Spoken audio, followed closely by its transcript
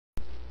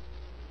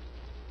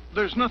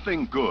There's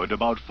nothing good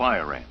about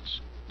fire ants.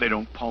 They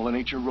don't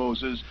pollinate your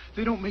roses.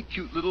 They don't make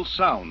cute little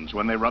sounds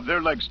when they rub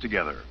their legs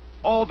together.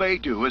 All they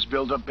do is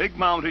build a big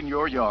mound in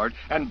your yard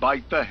and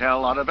bite the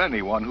hell out of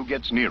anyone who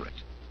gets near it.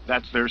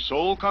 That's their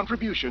sole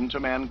contribution to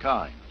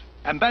mankind.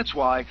 And that's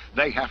why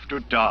they have to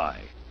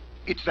die.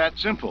 It's that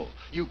simple.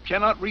 You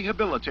cannot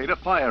rehabilitate a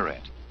fire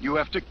ant. You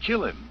have to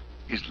kill him,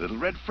 his little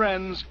red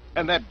friends,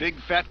 and that big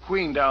fat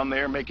queen down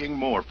there making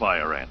more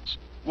fire ants.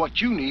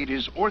 What you need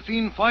is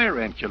Orthene Fire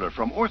Ant Killer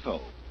from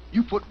Ortho.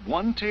 You put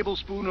 1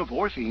 tablespoon of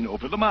Orthene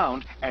over the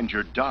mound, and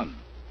you're done.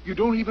 You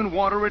don't even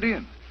water it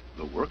in.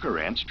 The worker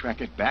ants track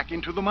it back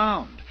into the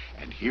mound.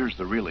 And here's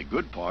the really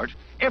good part.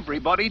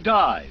 Everybody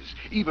dies,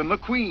 even the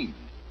queen.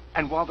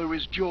 And while there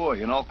is joy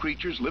in all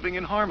creatures living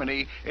in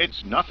harmony,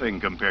 it's nothing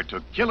compared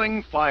to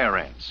killing fire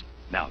ants.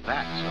 Now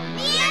that's...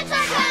 The ants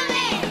are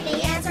coming!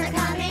 The ants are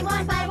coming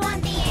one by one,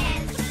 the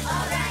ants.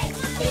 All right.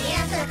 The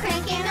ants are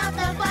cranking up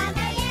the fun.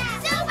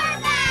 Super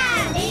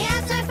fast! The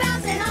ants are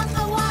bouncing off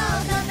the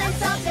walls. Nothing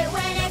stops it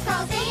when it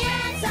crawls. The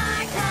ants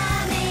are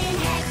coming.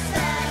 Hex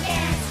the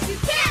ants. You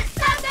can't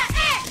stop the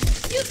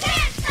ants! You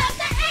can't stop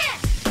the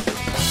ants!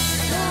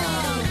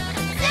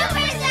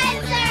 Super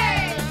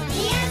sensors!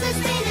 The ants are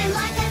spinning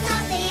like a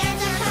top. The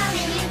ants are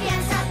coming. You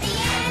can't stop the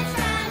ants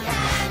from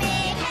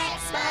coming.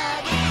 Hex the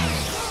ants!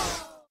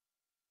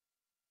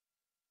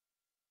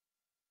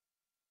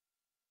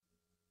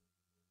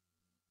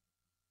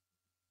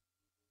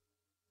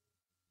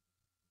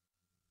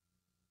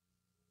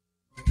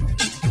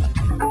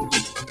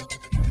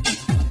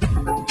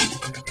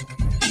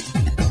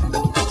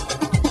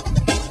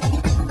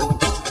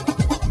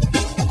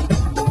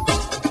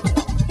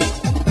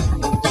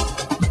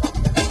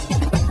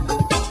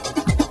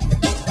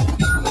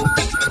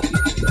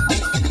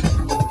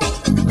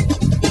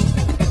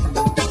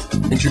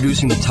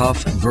 Introducing the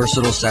tough,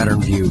 versatile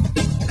Saturn View,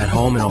 at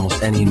home in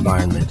almost any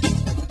environment.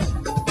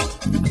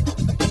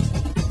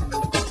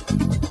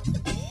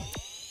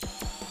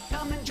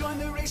 Come and join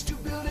the race to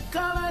build a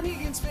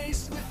colony in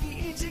space with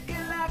the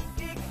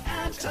intergalactic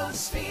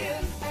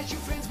Antosphere. As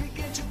your friends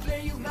begin to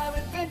play, you'll have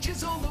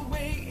adventures all the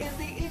way in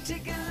the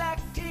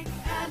intergalactic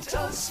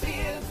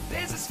Antosphere.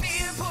 There's a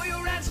sphere for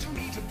your ants to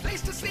meet, a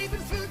place to sleep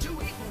and food to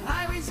eat, and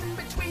highways in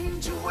between,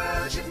 2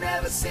 worlds you've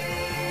never seen.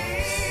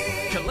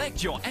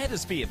 Collect your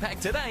Antosphere pack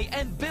today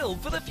and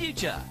build for the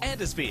future.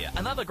 Antosphere,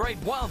 another great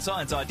wild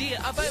science idea,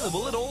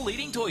 available at all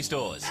leading toy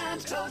stores.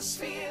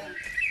 Antosphere.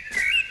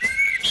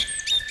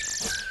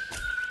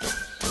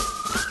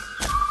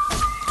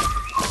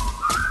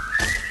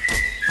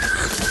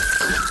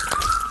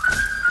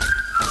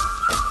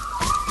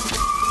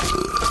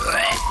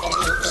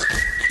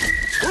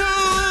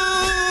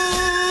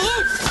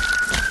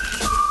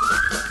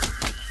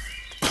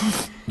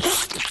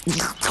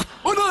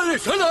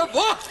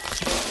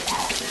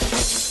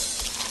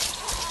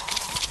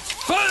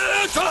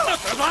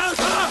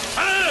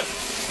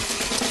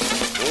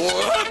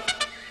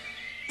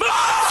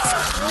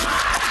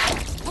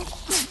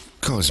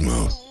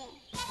 Cosmo.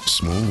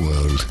 Small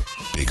world,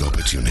 big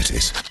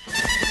opportunities.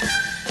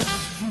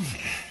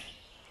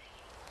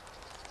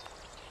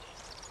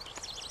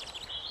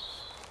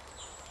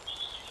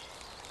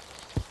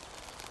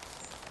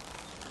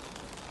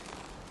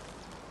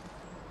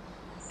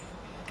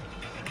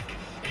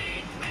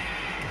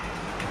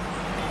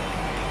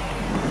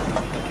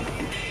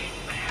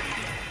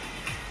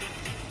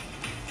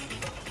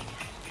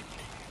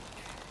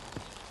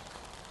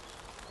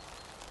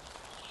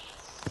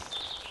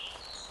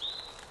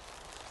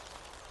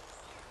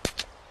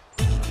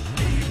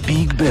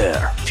 Big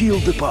Bear, feel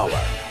the power.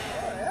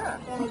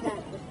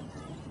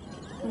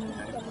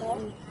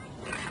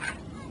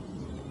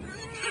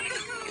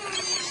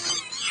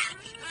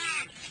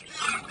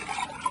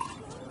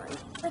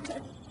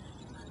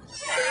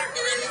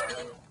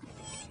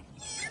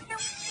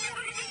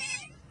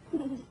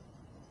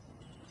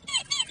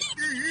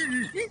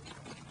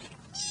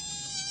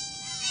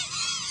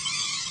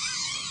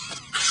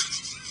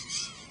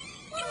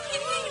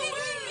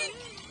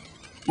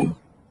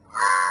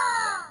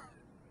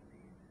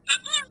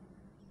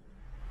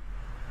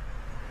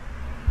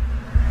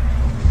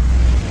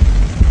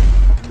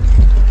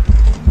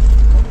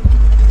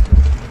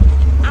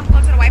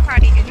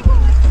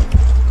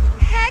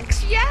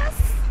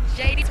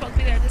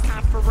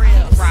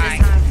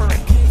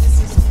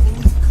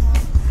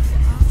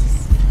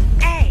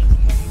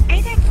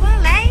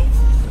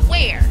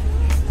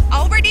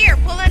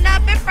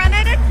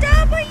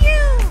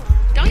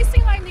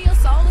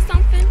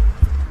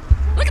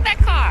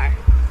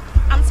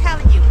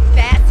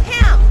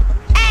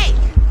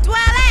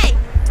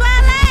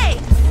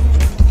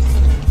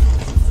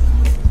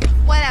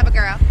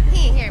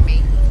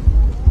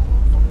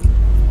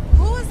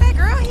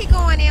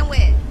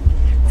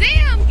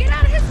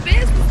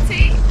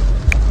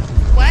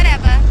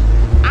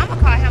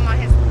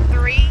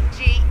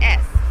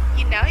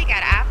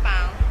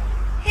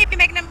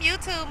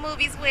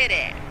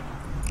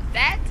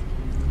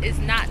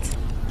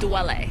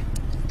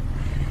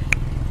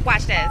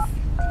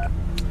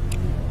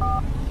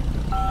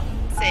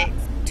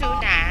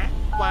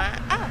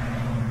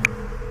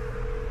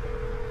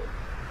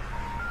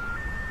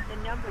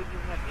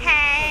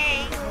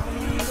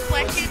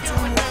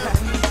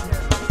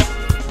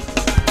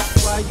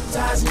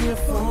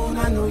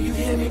 know you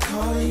hear me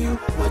calling you.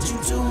 What you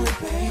doing,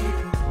 baby?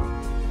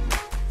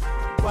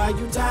 Why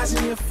you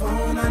dodging your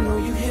phone? I know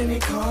you hear me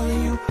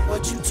calling you.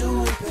 What you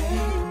doing,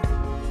 baby?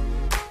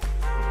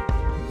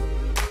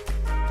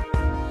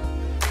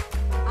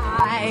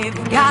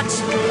 I've got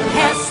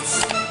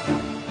pests.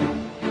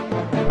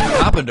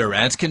 Carpenter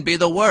ants can be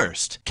the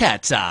worst.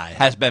 Cat's Eye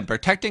has been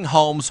protecting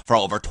homes for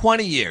over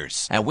 20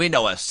 years, and we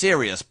know a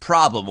serious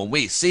problem when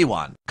we see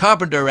one.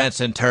 Carpenter ants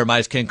and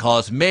termites can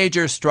cause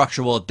major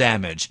structural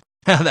damage.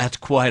 That's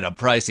quite a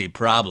pricey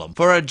problem.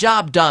 For a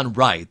job done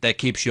right that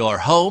keeps your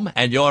home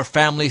and your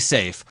family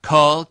safe,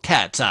 call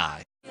Cat's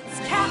Eye. It's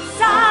Cat's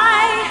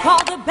Eye.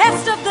 Call the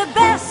best of the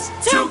best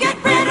to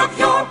get rid of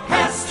your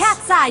pests.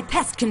 Cat's Eye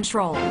Pest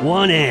Control.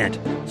 One ant,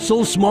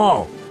 so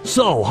small,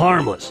 so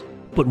harmless.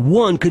 But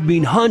one could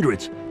mean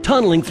hundreds,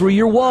 tunneling through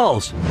your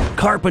walls.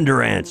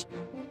 Carpenter ants.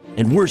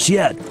 And worse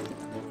yet,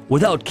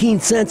 without keen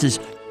senses,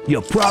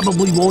 you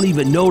probably won't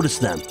even notice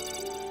them.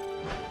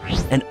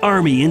 An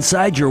army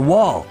inside your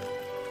wall.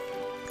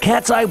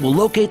 Cat's Eye will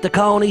locate the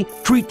colony,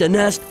 treat the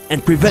nest,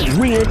 and prevent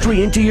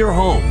re-entry into your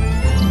home.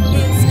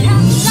 It's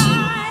Cat's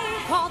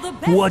Eye. Call the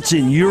best What's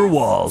in your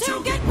walls?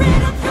 to get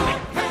rid of your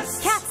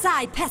pests. Cat's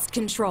Eye Pest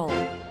Control.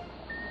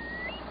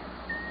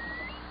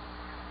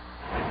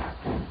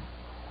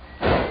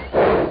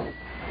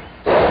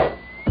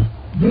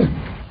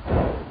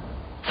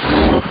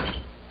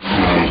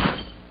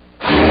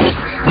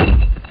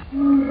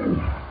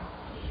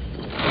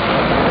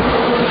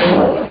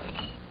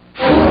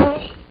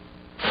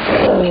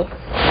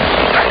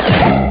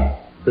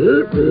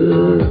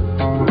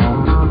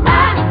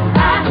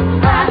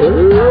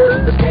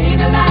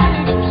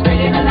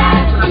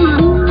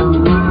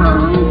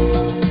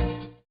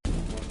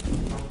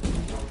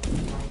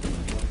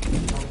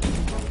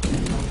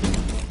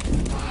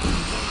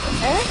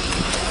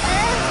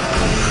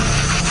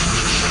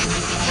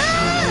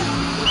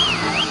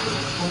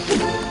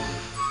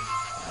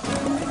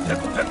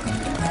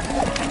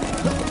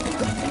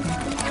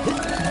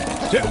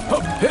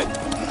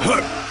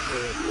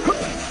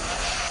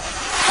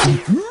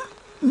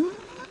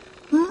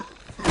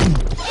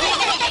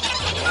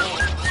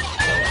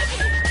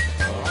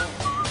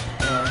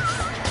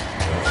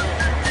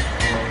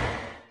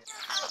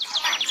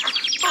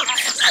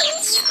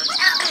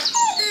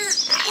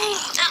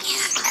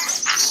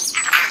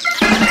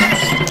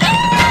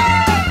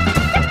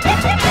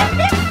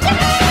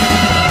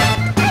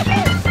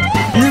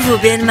 Nouveau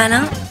BN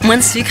Malin, moins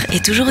de sucre et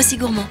toujours aussi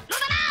gourmand.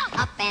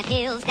 Up and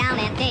hills, down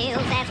and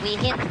dales, as we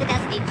hit the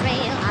dusty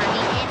trail, army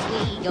ants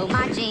we go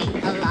marching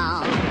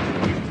along.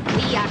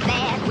 We are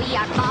bad, we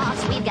are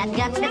boss, we've got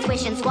guts that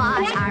swish and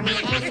squash, army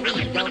ants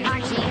we go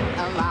marching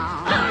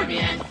along. Army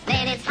ants.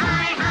 Then it's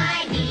high,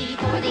 high, he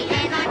for the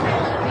ant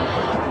artillery.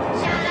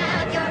 Shout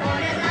out your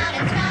orders loud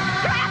and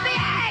strong. Grab the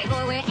egg!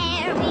 For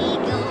where'er we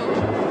go,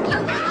 you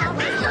will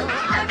always know,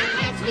 army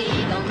ants we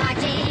go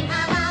marching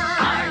along.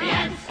 Army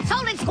ants.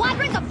 Sold in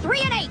squadrons of 3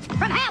 and 8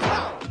 from Hasbro.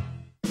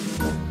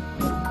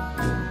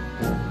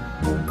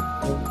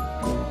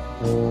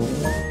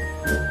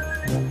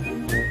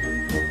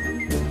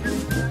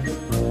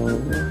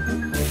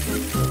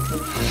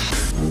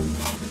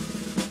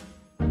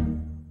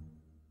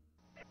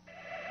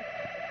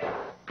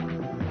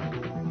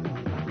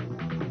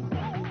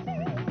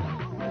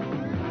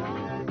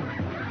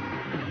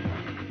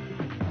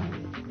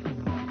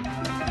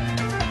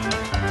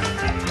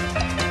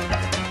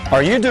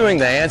 Are you doing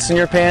the ants in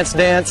your pants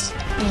dance?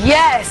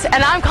 Yes,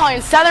 and I'm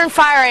calling Southern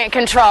Fire Ant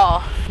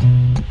Control.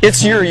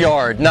 It's your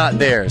yard, not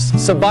theirs.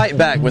 So bite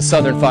back with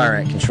Southern Fire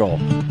Ant Control.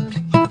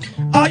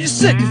 Are you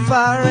sick of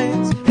fire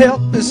ants?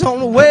 Help is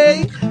on the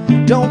way.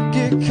 Don't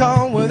get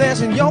caught with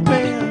ants in your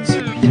pants.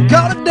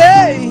 Call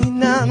today,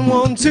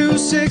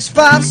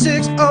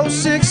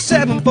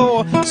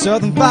 912-656-0674.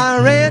 Southern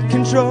Fire Ant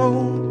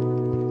Control.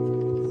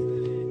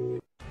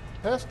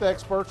 Pest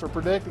experts are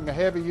predicting a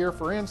heavy year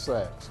for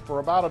insects. For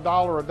about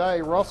 $1 a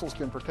day, Russell's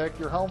can protect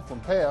your home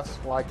from pests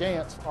like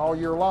ants all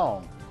year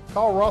long.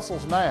 Call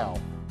Russell's now,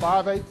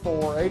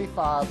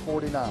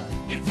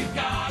 584-8549. If you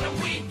got a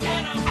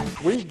weekend,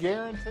 We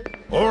guarantee.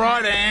 All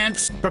right,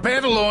 ants, prepare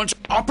to launch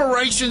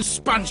Operation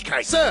Sponge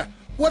Cake. Sir,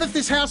 what if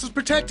this house is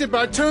protected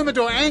by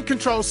Termidor Ant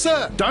Control,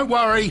 sir? Don't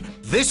worry,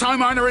 this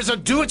homeowner is a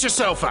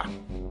do-it-yourselfer.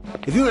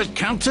 If you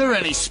encounter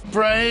any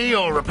spray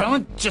or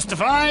repellent,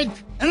 justified,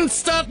 and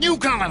start new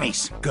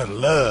colonies. Gotta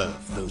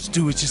love those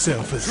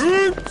do-it-yourselfers.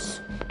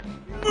 Troops,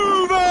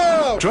 move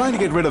out! Trying to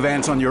get rid of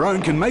ants on your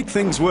own can make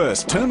things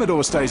worse.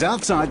 Termidor stays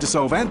outside to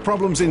solve ant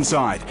problems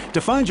inside. To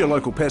find your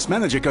local pest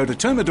manager, go to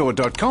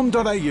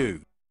termidor.com.au.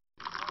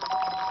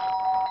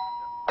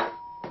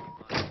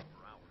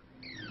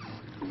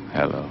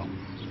 Hello.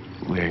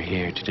 We're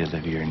here to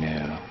deliver your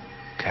new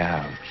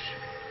couch.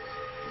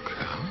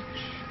 Couch?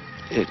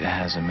 It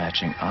has a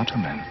matching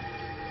ottoman.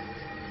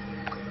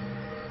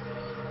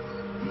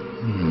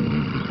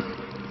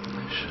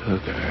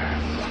 Sugar.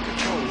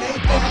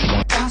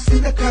 I see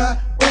the cut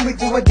when we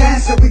do a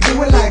dance, so we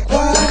do it like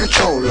what? Like a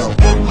cholo.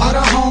 All the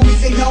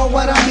homies, they know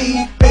what I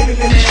mean. Baby,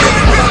 let me show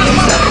you what I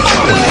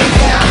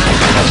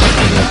mean.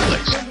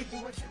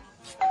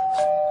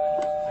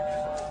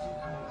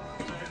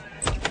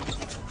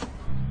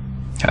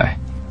 Hi.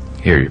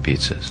 Here are your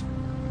pizzas.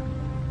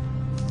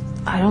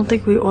 I don't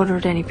think we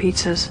ordered any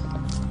pizzas.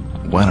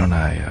 Why don't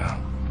I,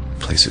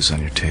 place this on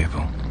your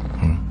table?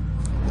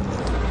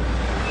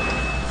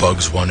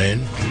 Bugs want in,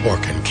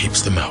 Orkin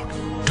keeps them out.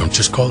 Don't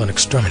just call an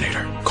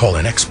exterminator, call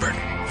an expert,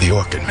 the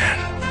Orkin Man.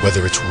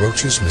 Whether it's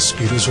roaches,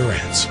 mosquitoes, or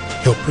ants,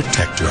 he'll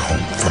protect your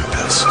home from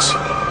pests.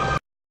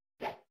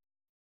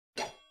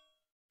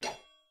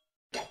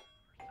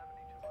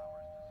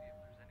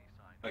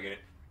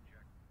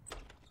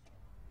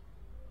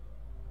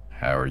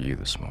 How are you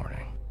this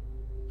morning?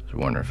 I was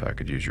wondering if I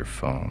could use your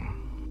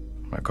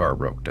phone. My car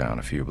broke down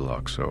a few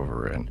blocks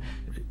over, and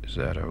is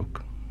that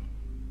Oak?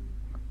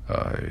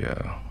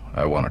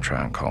 I want to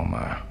try and call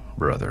my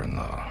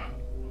brother-in-law.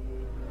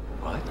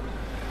 What?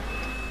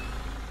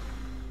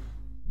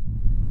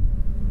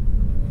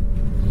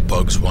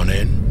 Bugs want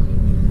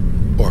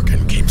in,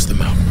 Orkin keeps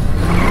them out.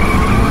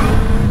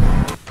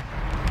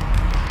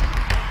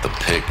 The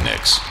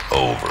picnic's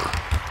over.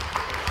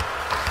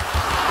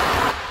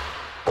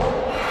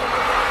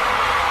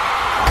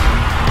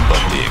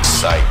 But the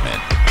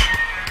excitement,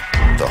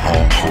 the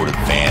home court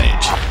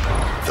advantage,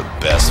 the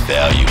best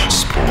value in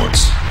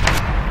sports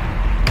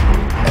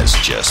has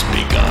just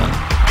begun.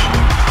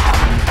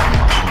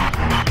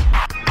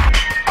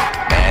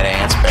 Mad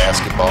Ants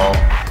basketball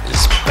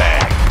is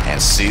back,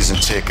 and season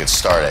tickets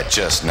start at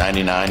just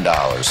 $99.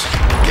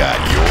 Got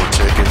your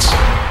tickets?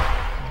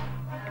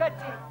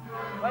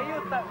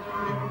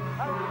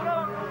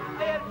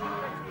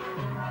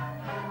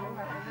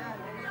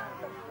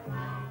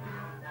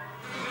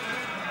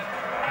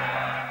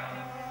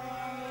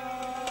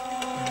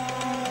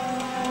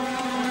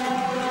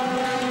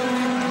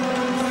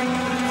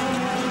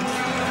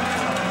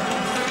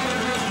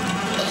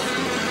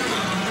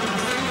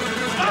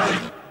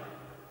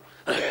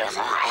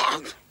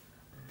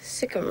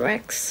 Sick'em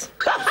Rex.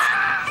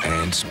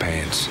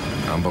 Pants.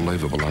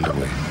 Unbelievable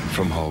underwear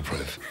from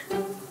Hallproof.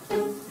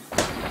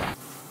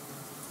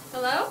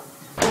 Hello?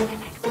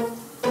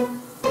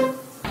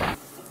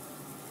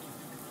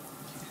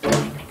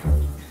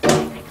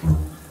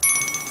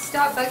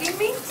 Stop bugging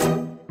me?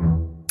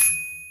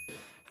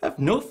 Have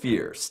no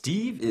fear,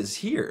 Steve is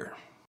here.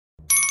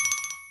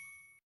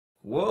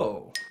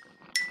 Whoa.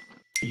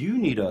 You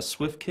need a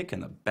swift kick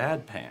in the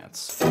bad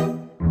pants.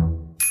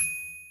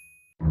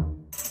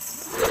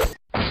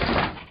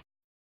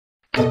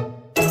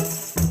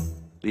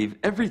 Leave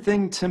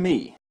everything to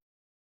me.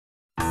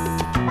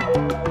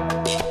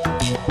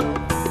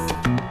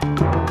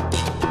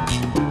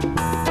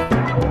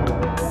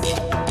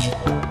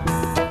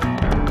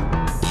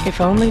 If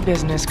only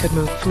business could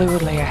move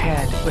fluidly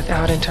ahead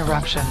without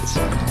interruptions.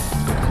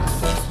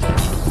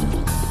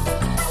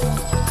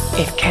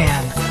 It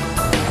can.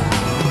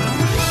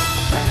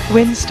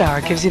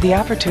 WinStar gives you the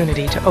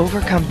opportunity to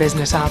overcome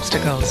business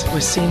obstacles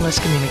with seamless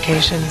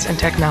communications and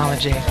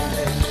technology.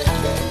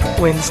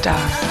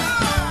 WinStar.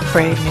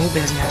 Brave new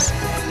business.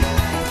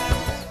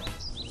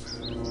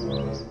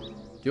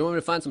 Do you want me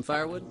to find some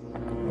firewood?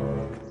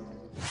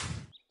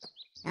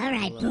 All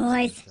right,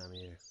 boys.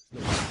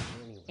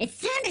 It's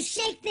time to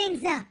shake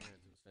things up.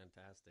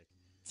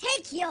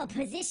 Take your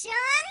positions.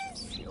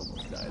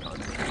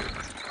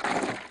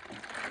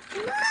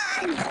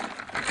 Come on.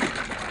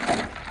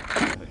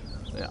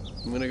 Yeah,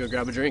 I'm gonna go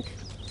grab a drink.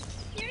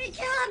 Here he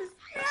comes.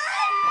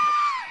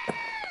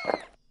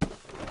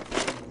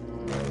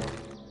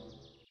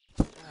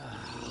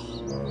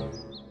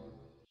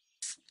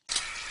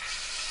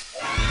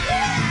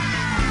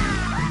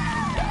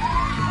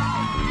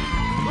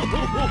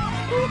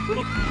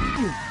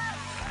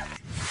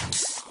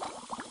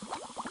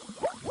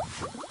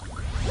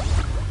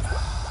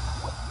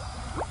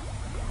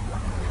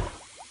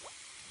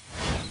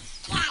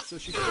 So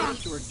she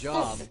goes to her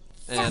job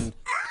and...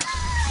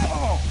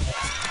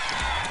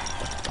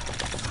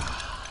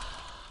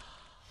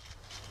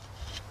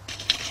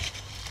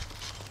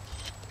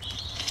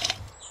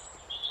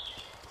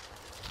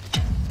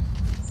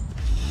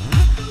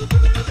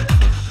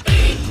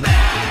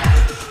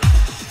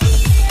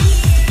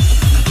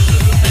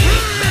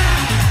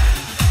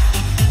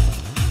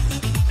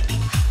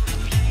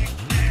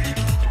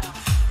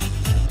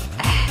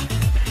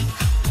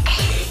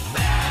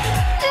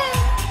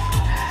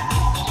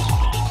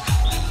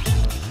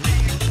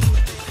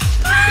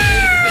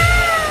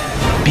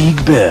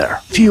 Big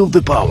Bear, feel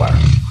the power.